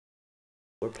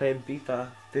We're playing FIFA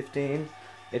 15.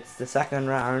 It's the second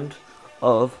round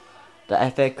of the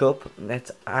FA Cup.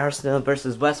 It's Arsenal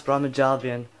versus West Bromwich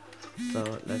Albion.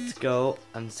 So let's go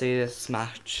and see this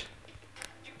match.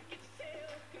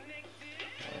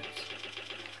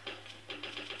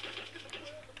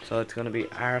 So it's going to be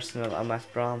Arsenal and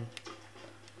West Brom.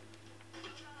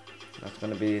 That's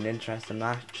going to be an interesting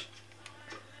match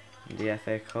in the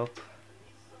FA Cup.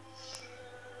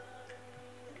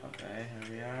 Okay,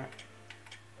 here we are.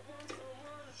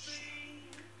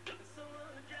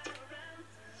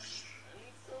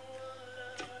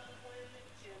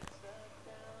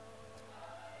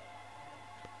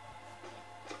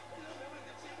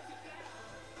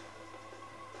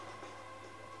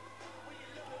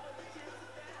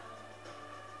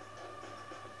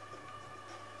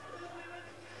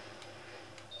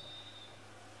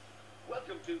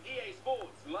 Welcome to EA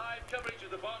Sports, live coverage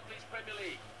of the Barclays Premier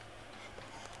League.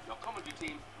 Your commentary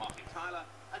team, Martin Tyler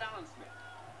and Alan Smith.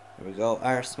 Here we go,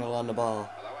 Arsenal on the ball.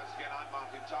 Hello, once again, I'm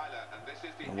Martin Tyler, and this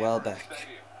is the Welbeck. Emirates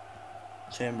Stadium.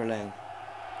 Chamberlain.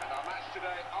 And our match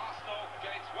today, Arsenal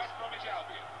against West Bromwich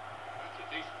Albion. That's a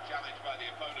decent challenge by the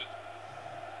opponent.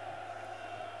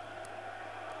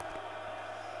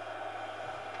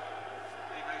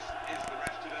 Lee Mason is the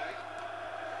ref today.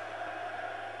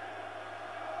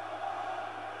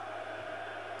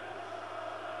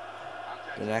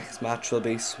 The next match will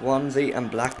be Swansea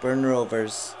and Blackburn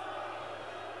Rovers.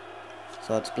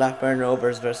 So it's Blackburn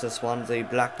Rovers versus Swansea.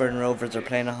 Blackburn Rovers are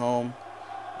playing at home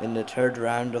in the third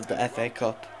round of the FA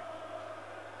Cup.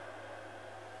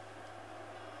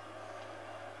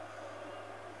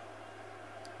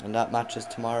 And that match is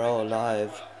tomorrow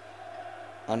live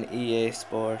on EA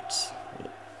Sports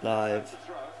Live.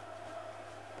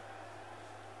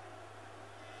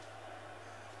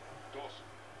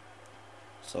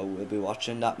 So we'll be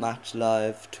watching that match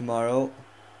live tomorrow.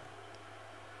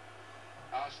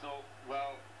 Arsenal,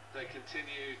 well, they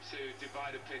continue to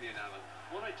divide opinion, Alan.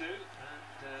 What I do,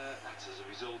 and that's as a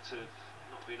result of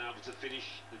not being able to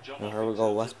finish the job. And here we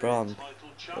go, West Brom.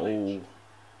 Oh. And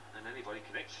anybody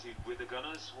connected with the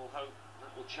Gunners will hope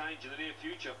that will change in the near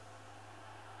future.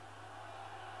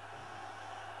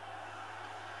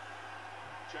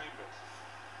 Chambers.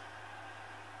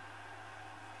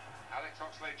 Alex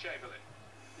Oxlade-Chamberlain.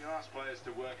 You ask players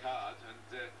to work hard, and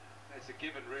it's a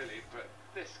given really, but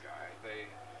this guy, the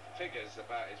figures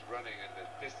about his running and the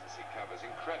distance he covers,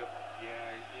 incredible.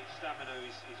 Yeah, his stamina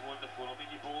is wonderful. I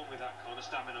mean, you're born with that kind of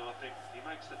stamina, I think. He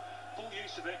makes the full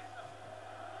use of it.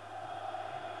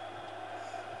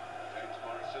 James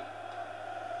Morrison.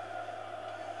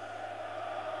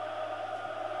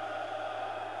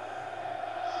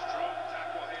 Strong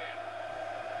tackle here.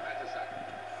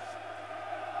 Mertesacker.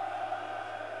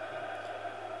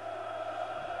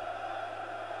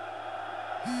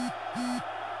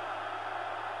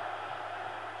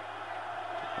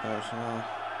 Arsenal.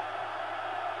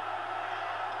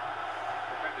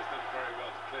 Defender's done very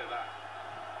well to clear that.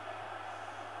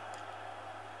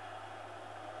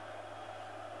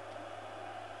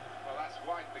 Well, that's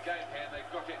widened the game here.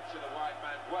 They've got it to the wide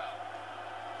man well.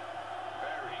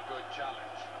 Very good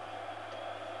challenge.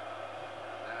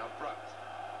 Now Brunt.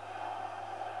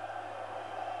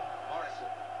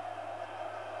 Morrison.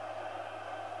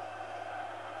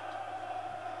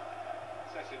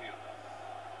 Sessegnon.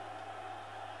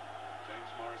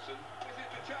 James Morrison. Is it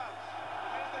the chance?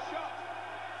 Here's the shot.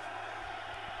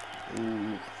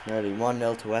 Ooh, nearly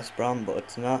 1-0 to West Brom, but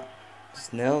it's not. It's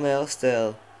 0-0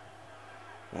 still.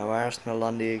 Now Arsenal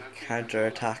on the counter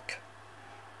attack.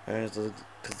 There's the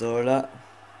Cazorla.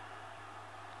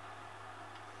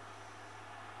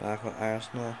 Back with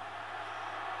Arsenal.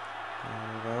 There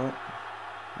we go.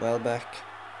 Welbeck.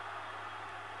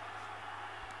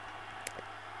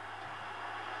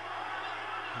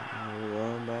 There we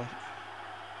go, back.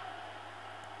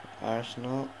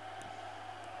 Arsenal.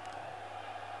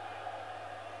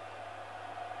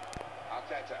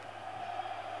 Arteta.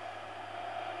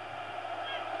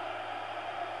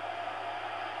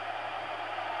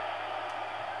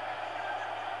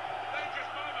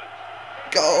 Dangerous moment.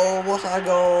 Go! What a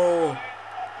goal!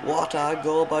 What a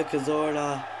goal by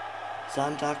Cazorla.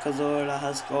 Santa Cazorla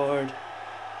has scored.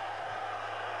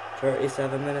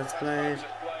 37 minutes played.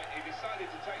 He decided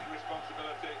to take the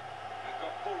responsibility and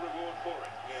got full reward for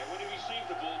it. Yeah, when he received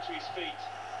the ball to his feet,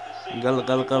 Goal,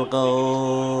 goal, goal,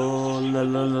 goal. La,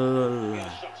 la, la, la.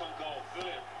 shots on goal.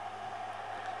 Brilliant.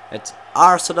 It's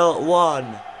Arsenal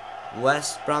 1,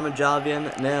 West Bromwich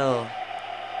Albion 0.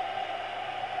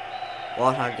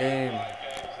 What a game.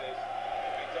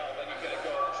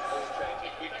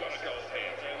 We've got a goal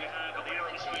here. Yeah, we have, and the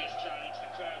atmosphere's changed. The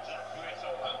crowd's up. So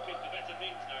hoping for better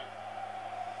things now.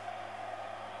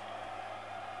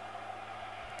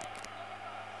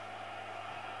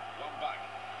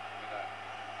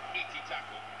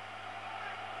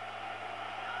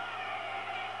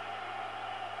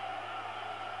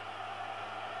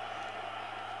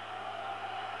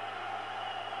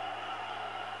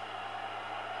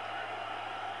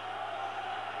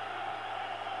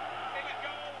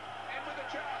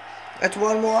 It's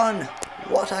 1-1.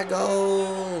 What a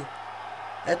goal.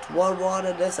 It's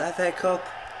 1-1 in this FA Cup.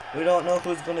 We don't know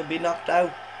who's going to be knocked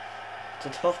out. It's a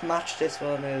tough match this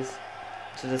one is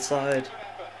to decide.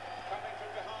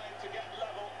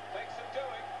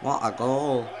 What a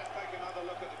goal.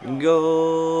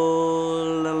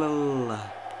 Goal. Well,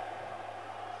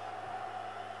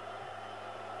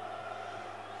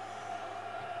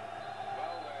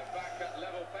 we're back at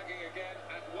level pegging again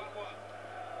at 1-1.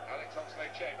 Alex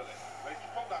Oxlade-Chamberlain. He's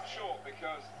pulled that short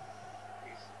because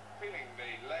he's feeling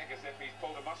the leg as if he's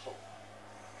pulled a muscle.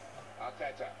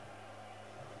 Arteta.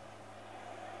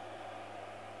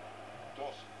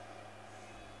 Dawson.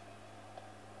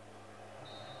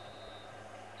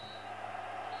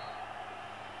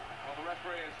 Well, the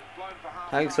referee has blown for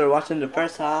half. Thanks for watching the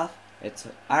first half. It's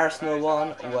Arsenal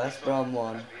 1, West Brom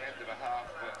 1. At the end of a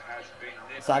half that has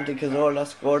been Santi Cazorla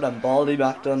scored and Baldy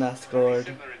McDonough scored.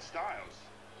 similar in style.